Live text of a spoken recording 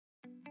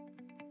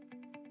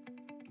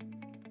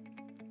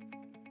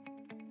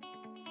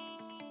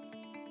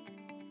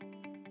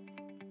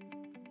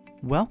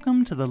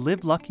Welcome to the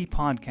Live Lucky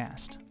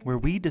podcast, where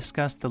we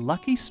discuss the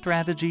lucky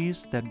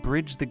strategies that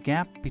bridge the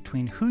gap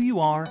between who you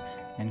are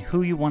and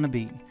who you want to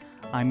be.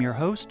 I'm your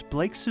host,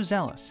 Blake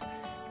Suzelis.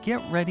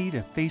 Get ready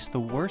to face the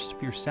worst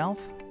of yourself,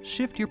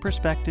 shift your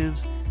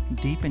perspectives,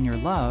 deepen your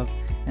love,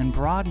 and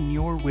broaden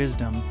your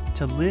wisdom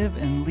to live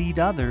and lead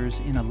others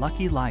in a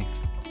lucky life.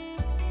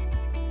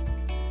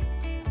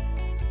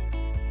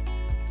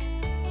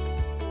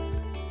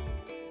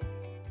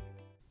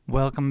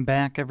 Welcome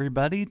back,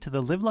 everybody, to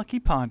the Live Lucky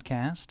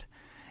podcast.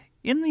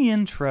 In the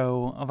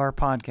intro of our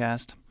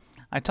podcast,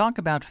 I talk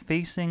about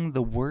facing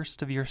the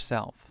worst of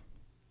yourself.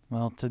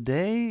 Well,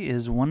 today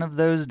is one of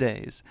those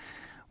days.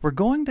 We're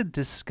going to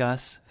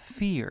discuss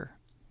fear.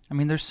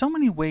 There's so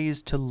many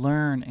ways to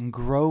learn and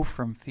grow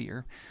from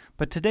fear,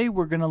 but today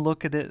we're going to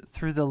look at it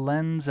through the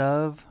lens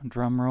of,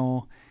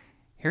 drumroll,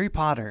 Harry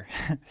Potter.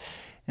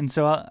 And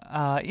so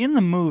in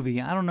the movie,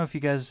 I don't know if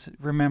you guys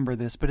remember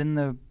this, but in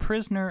The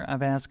Prisoner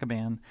of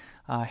Azkaban,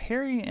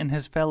 Harry and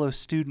his fellow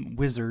student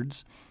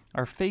wizards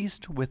are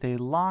faced with a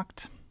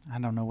locked, I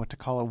don't know what to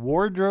call it,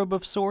 wardrobe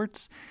of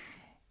sorts.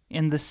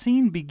 And the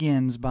scene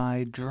begins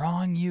by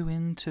drawing you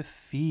into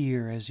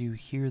fear as you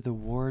hear the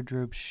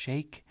wardrobe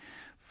shake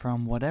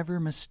from whatever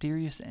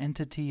mysterious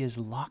entity is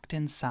locked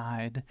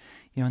inside.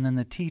 And then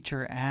the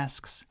teacher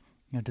asks,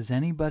 does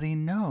anybody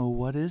know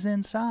what is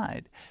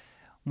inside?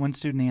 One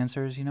student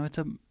answers,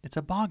 it's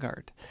a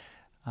Boggart.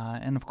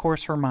 And of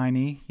course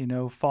Hermione,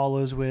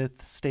 follows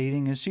with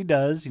stating as she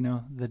does,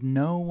 that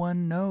no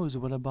one knows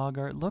what a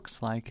Boggart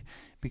looks like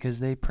because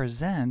they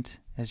present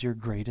as your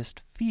greatest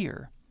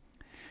fear.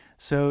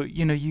 So,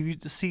 you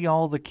see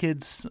all the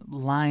kids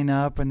line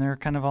up and they're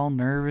kind of all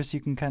nervous. You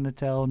can kind of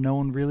tell no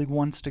one really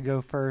wants to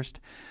go first.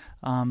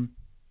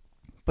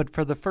 But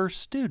for the first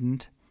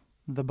student,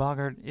 the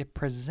Boggart, it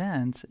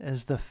presents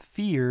as the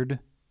feared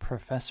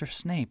Professor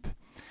Snape.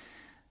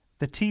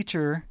 The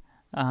teacher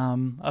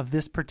of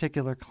this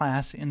particular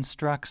class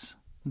instructs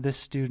this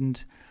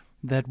student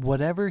that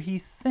whatever he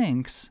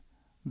thinks,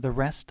 the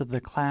rest of the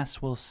class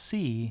will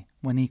see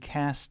when he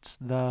casts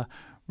the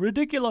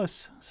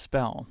ridiculous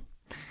spell.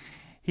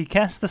 He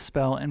casts the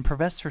spell, and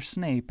Professor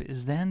Snape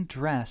is then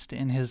dressed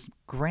in his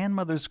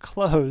grandmother's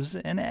clothes,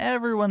 and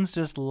everyone's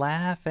just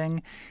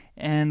laughing.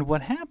 And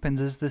what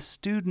happens is the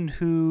student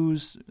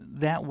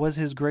that was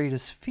his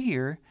greatest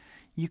fear,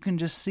 you can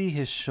just see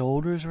his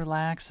shoulders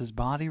relax, his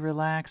body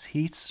relax,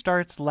 he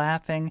starts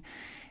laughing,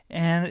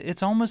 and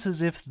it's almost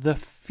as if the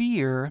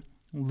fear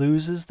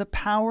loses the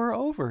power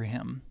over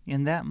him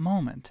in that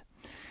moment.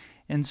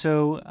 And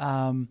so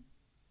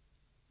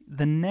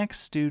the next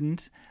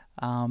student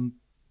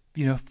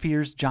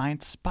fears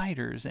giant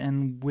spiders,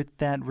 and with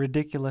that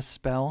ridiculous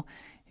spell,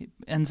 he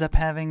ends up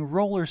having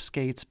roller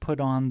skates put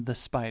on the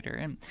spider.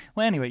 And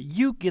well, anyway,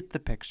 you get the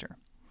picture.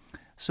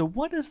 So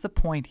what is the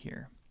point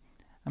here?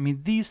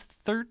 These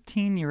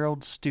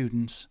 13-year-old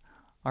students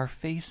are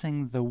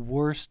facing the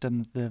worst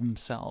of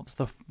themselves,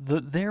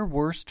 their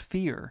worst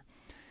fear.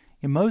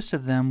 And most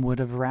of them would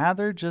have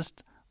rather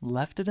just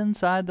left it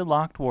inside the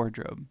locked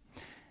wardrobe.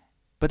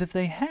 But if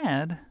they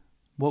had,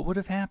 what would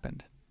have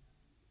happened?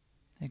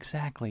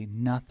 Exactly,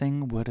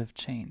 nothing would have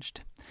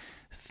changed.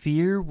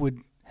 Fear would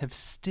have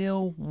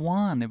still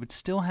won. It would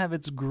still have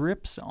its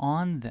grips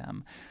on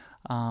them.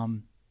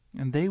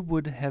 And they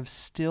would have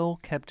still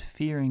kept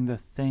fearing the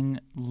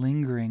thing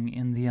lingering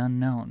in the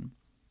unknown.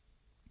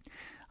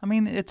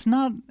 It's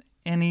not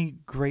any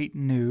great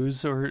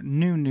news, or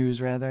new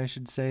news rather, I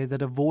should say,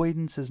 that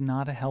avoidance is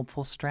not a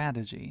helpful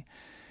strategy.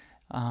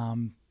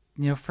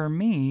 For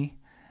me,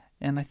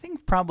 and I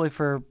think probably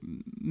for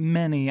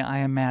many, I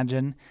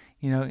imagine,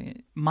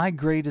 my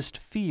greatest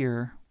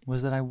fear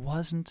was that I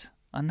wasn't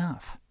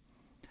enough.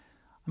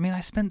 I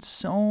spent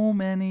so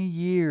many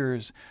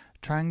years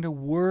trying to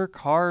work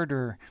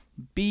harder,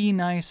 be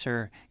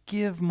nicer,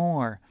 give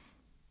more.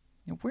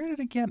 Where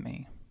did it get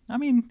me?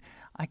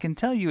 I can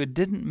tell you it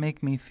didn't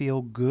make me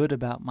feel good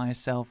about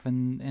myself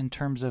in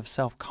terms of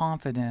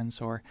self-confidence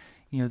or,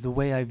 the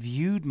way I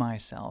viewed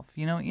myself.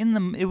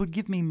 It would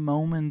give me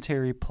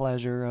momentary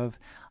pleasure of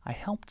I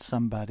helped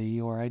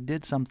somebody, or I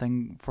did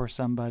something for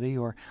somebody,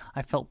 or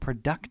I felt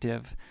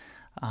productive.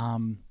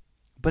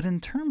 But in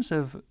terms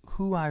of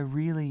who I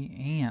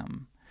really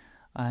am,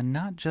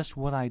 not just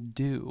what I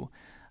do,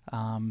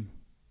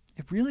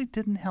 it really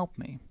didn't help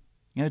me.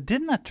 It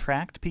didn't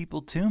attract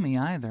people to me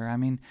either.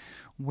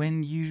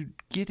 When you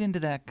get into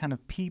that kind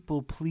of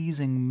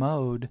people-pleasing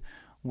mode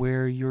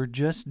where you're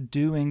just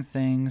doing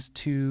things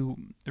to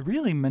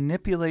really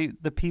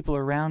manipulate the people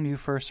around you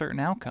for a certain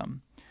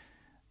outcome,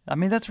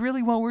 that's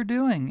really what we're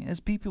doing as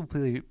people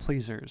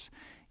pleasers.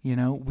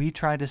 We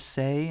try to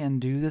say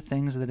and do the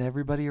things that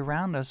everybody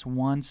around us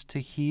wants to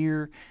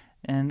hear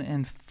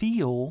and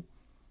feel.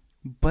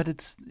 But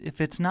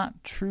if it's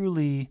not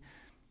truly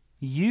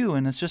you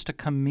and it's just a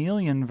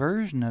chameleon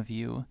version of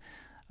you,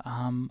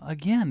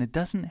 again, it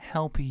doesn't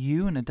help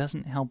you and it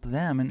doesn't help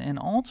them. And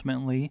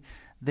ultimately,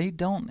 they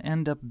don't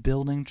end up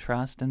building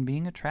trust and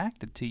being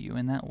attracted to you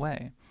in that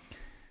way.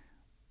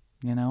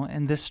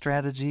 And this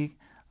strategy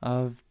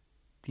of,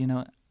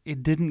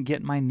 it didn't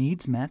get my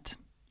needs met,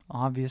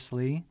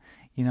 obviously.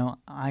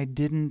 I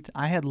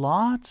had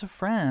lots of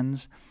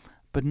friends,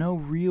 but no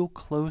real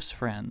close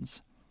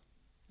friends.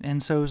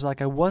 And so it was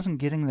like I wasn't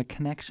getting the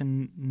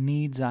connection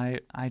needs I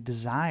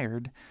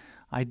desired.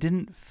 I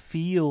didn't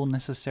feel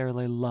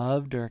necessarily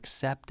loved or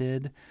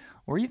accepted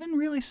or even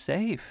really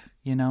safe.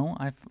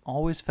 I've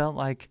always felt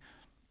like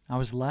I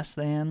was less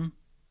than,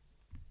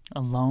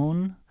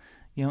 alone,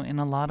 in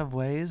a lot of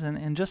ways,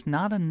 and just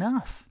not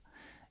enough,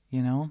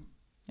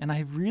 And I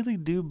really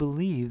do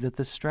believe that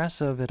the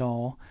stress of it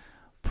all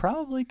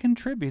probably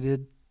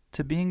contributed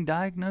to being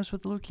diagnosed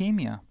with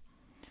leukemia.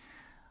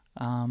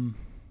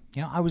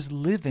 I was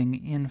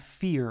living in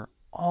fear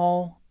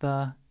all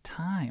the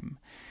time.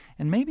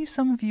 And maybe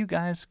some of you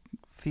guys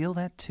feel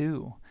that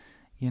too,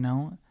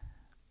 And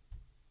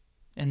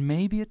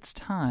maybe it's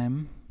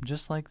time,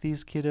 just like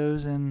these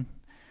kiddos in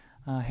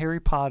Harry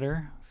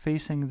Potter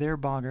facing their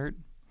Boggart,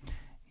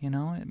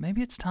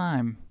 maybe it's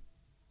time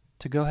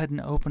to go ahead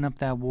and open up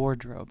that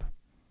wardrobe.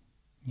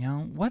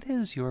 What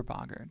is your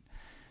Boggart?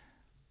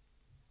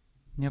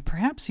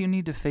 Perhaps you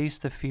need to face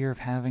the fear of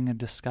having a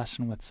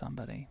discussion with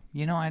somebody.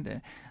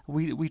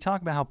 We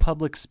talk about how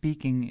public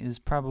speaking is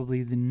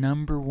probably the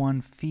number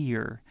one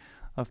fear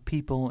of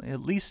people,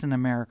 at least in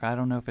America. I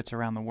don't know if it's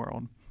around the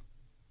world.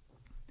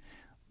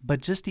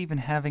 But just even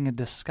having a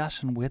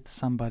discussion with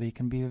somebody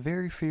can be a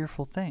very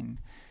fearful thing.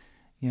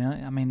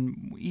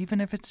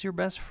 Even if it's your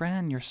best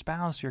friend, your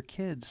spouse, your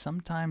kids,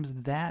 sometimes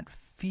that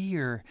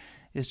fear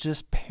is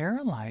just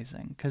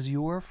paralyzing because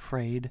you're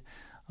afraid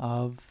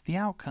of the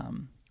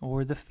outcome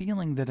or the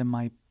feeling that it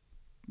might,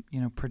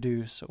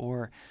 produce,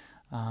 or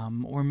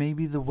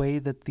maybe the way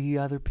that the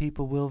other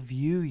people will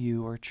view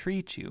you or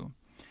treat you.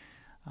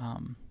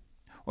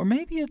 Or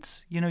maybe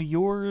it's,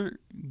 your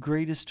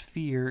greatest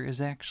fear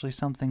is actually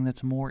something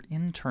that's more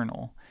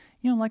internal,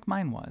 like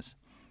mine was.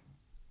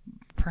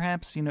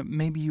 Perhaps,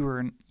 maybe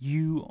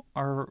you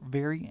are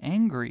very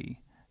angry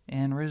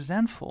and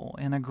resentful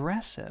and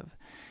aggressive.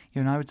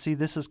 I would see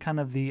this as kind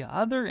of the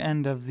other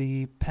end of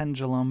the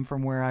pendulum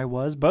from where I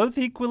was, both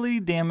equally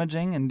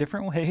damaging in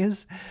different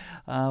ways.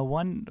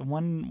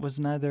 One was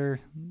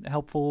neither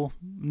helpful,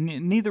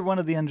 neither one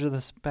of the ends of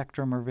the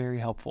spectrum are very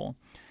helpful.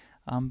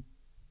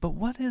 But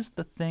what is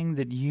the thing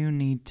that you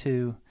need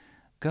to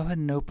go ahead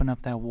and open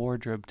up that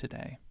wardrobe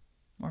today?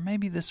 Or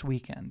maybe this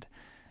weekend.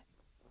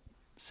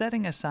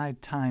 Setting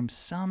aside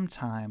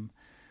sometime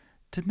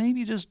to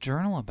maybe just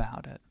journal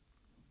about it.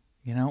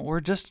 Or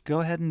just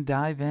go ahead and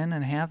dive in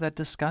and have that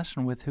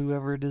discussion with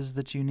whoever it is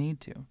that you need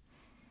to.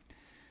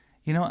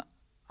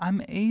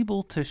 I'm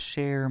able to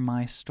share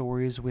my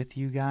stories with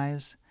you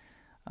guys,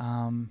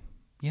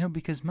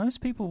 because most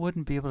people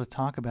wouldn't be able to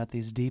talk about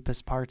these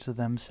deepest parts of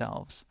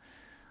themselves.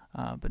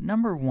 But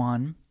number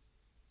one,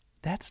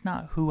 that's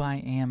not who I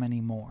am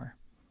anymore.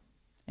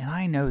 And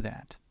I know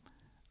that.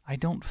 I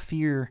don't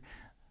fear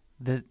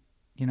that,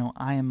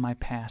 I am my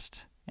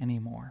past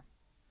anymore.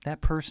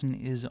 That person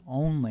is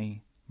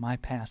only my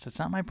past. It's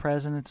not my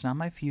present. It's not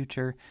my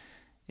future.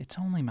 It's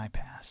only my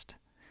past.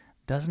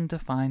 Doesn't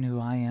define who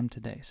I am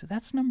today. So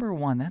that's number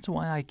one. That's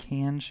why I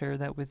can share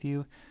that with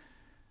you.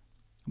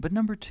 But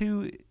number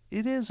two,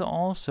 it is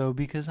also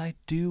because I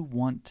do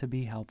want to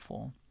be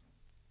helpful.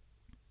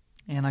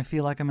 And I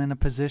feel like I'm in a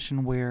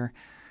position where,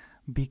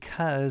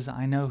 because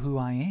I know who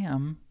I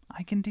am,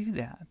 I can do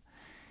that.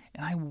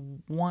 And I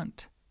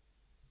want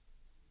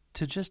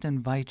to just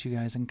invite you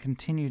guys and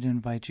continue to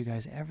invite you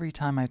guys every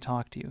time I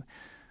talk to you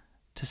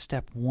to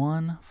step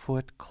 1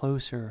 foot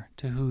closer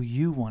to who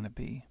you want to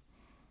be.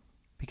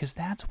 Because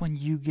that's when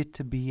you get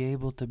to be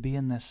able to be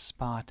in this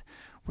spot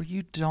where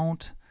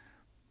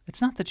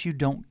it's not that you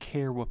don't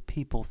care what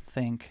people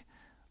think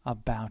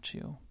about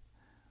you,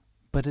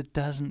 but it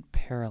doesn't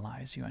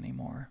paralyze you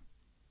anymore,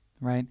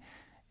 right?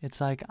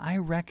 It's like I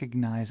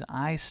recognize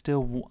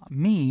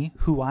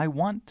who I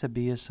want to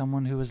be, is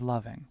someone who is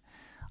loving.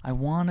 I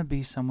want to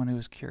be someone who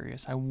is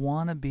curious. I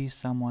want to be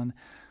someone,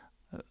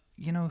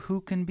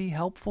 who can be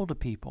helpful to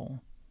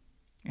people.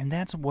 And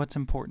that's what's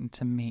important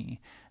to me.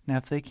 Now,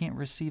 if they can't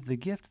receive the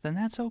gift, then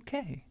that's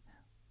okay.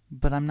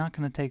 But I'm not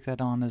going to take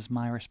that on as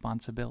my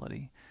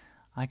responsibility.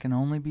 I can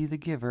only be the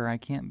giver. I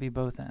can't be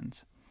both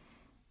ends.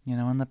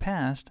 In the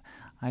past,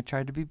 I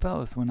tried to be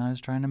both when I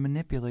was trying to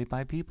manipulate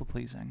by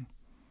people-pleasing.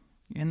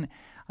 And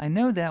I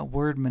know that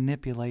word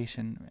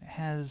manipulation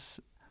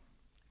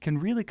can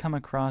really come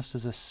across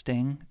as a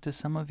sting to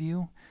some of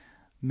you,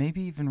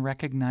 maybe even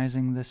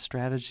recognizing this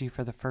strategy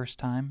for the first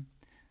time.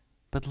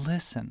 But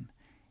listen,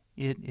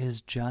 it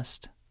is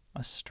just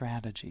a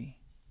strategy.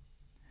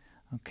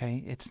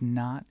 Okay? It's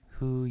not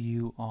who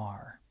you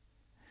are.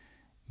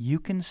 You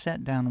can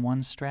set down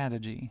one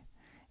strategy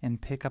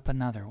and pick up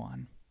another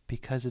one,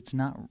 because it's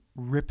not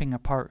ripping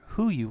apart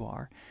who you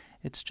are.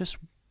 It's just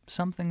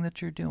something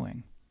that you're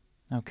doing.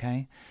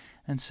 Okay?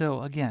 And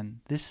so,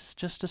 again, this is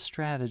just a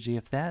strategy.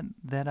 If that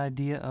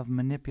idea of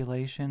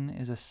manipulation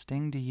is a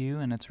sting to you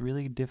and it's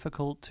really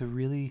difficult to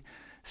really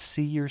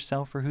see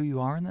yourself for who you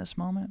are in this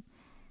moment,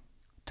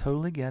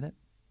 totally get it.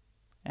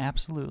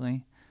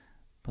 Absolutely.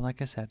 But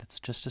like I said, it's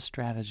just a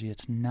strategy.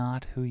 It's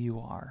not who you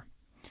are.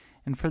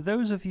 And for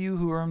those of you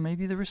who are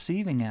maybe the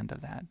receiving end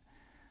of that,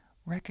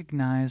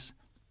 recognize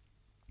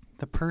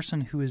the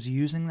person who is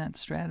using that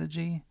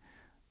strategy,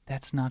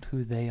 that's not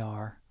who they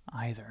are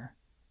either.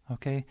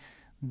 Okay?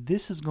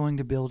 This is going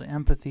to build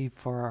empathy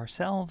for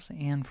ourselves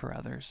and for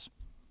others.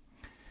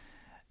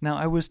 Now,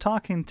 I was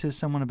talking to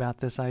someone about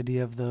this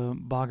idea of the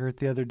Boggart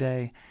the other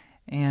day,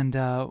 and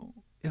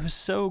it was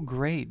so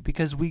great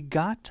because we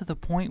got to the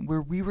point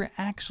where we were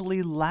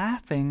actually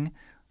laughing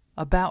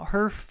about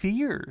her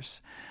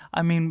fears.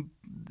 I mean,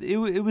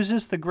 it was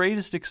just the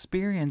greatest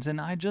experience, and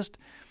I just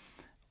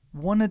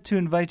wanted to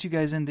invite you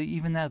guys into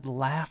even that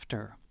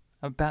laughter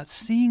about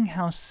seeing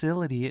how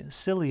silly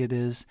it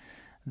is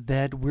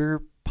that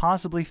we're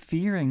possibly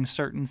fearing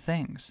certain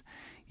things.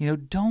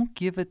 Don't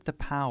give it the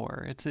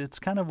power. It's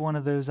kind of one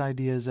of those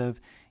ideas of,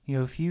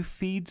 if you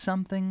feed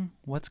something,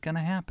 what's going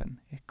to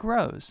happen? It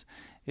grows.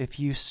 If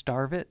you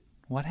starve it,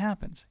 what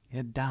happens?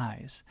 It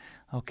dies.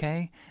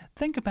 Okay?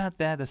 Think about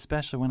that,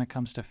 especially when it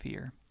comes to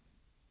fear.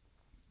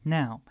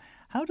 Now,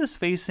 how does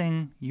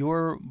facing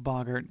your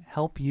Boggart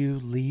help you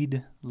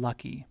lead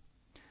lucky?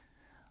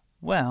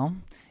 Well,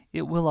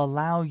 it will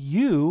allow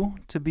you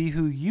to be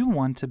who you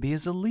want to be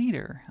as a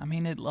leader. I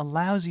mean, it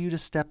allows you to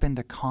step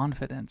into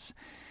confidence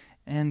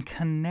and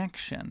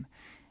connection.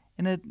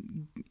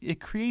 And it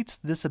creates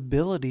this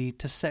ability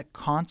to set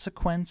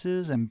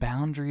consequences and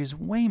boundaries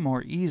way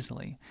more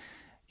easily.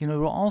 It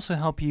will also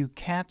help you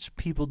catch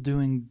people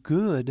doing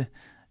good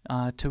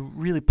to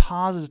really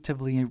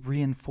positively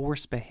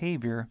reinforce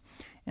behavior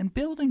and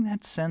building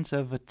that sense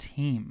of a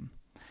team.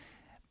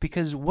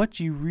 Because what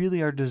you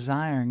really are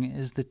desiring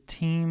is the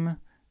team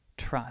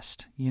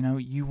trust.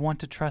 You want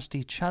to trust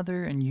each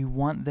other and you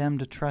want them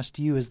to trust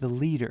you as the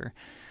leader.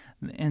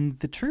 And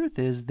the truth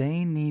is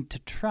they need to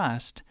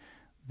trust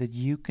that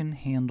you can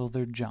handle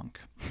their junk.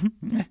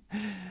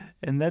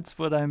 And that's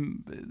what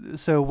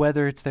so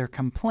whether it's they're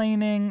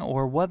complaining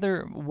or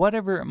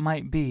whatever it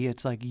might be,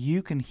 it's like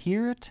you can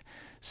hear it,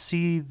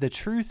 see the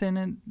truth in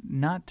it,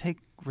 not take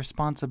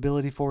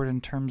responsibility for it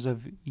in terms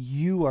of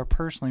you are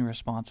personally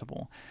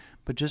responsible,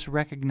 but just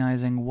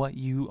recognizing what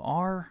you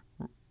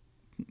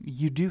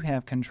do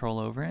have control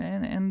over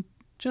and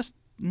just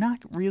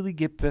not really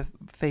get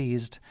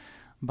fazed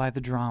by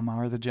the drama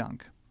or the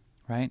junk,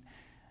 right?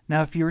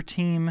 Now, if your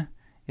team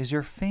is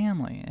your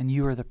family and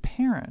you are the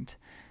parent,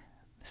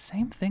 the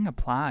same thing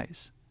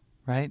applies,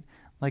 right?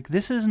 Like,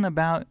 this isn't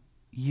about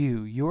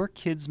you, your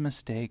kids'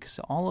 mistakes,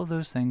 all of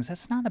those things.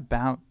 That's not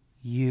about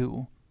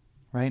you,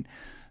 right?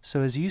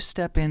 So as you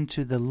step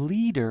into the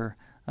leader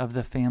of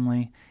the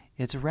family,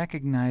 it's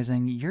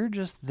recognizing you're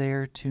just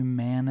there to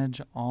manage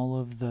all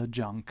of the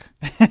junk,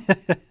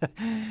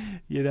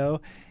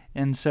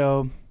 And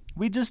so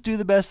we just do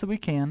the best that we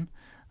can.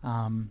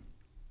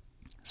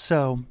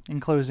 So, in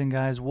closing,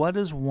 guys, what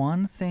is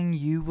one thing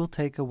you will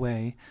take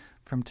away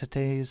from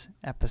today's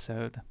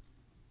episode?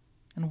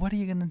 And what are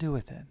you going to do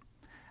with it?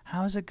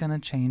 How is it going to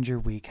change your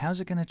week? How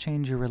is it going to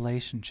change your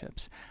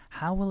relationships?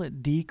 How will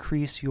it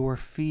decrease your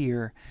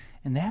fear?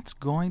 And that's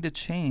going to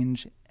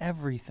change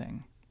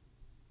everything.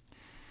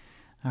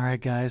 All right,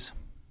 guys.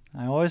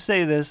 I always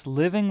say this,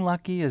 living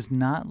lucky is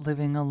not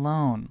living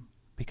alone,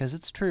 because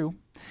it's true,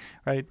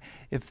 right?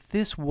 If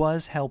this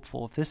was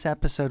helpful, if this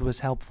episode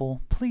was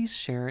helpful, please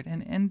share it.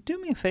 And do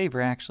me a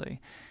favor, actually.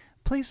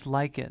 Please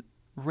like it.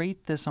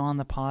 Rate this on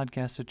the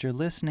podcast that you're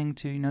listening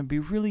to. It'd be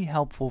really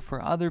helpful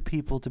for other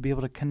people to be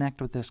able to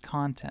connect with this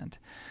content.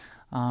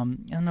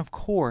 And of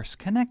course,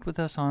 connect with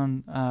us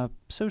on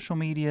social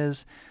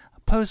medias,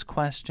 post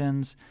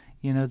questions.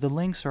 The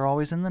links are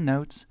always in the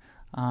notes.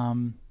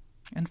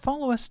 And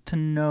follow us to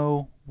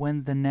know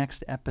when the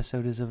next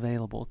episode is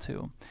available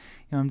too.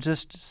 I'm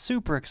just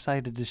super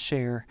excited to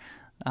share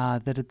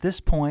that at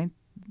this point,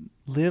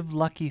 Live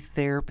Lucky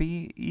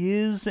Therapy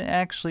is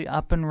actually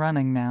up and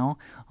running now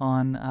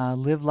on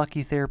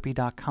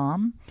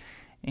liveluckytherapy.com.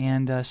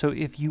 And so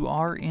if you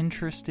are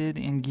interested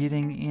in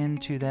getting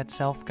into that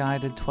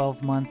self-guided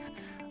 12-month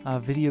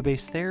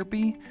video-based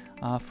therapy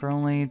for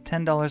only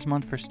 $10 a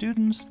month for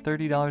students,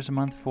 $30 a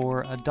month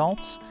for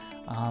adults,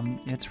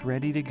 it's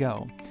ready to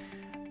go.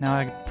 Now,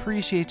 I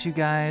appreciate you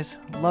guys,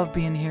 love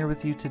being here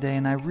with you today,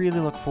 and I really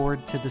look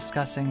forward to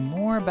discussing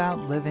more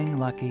about living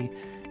lucky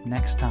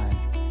next time.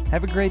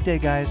 Have a great day,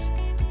 guys.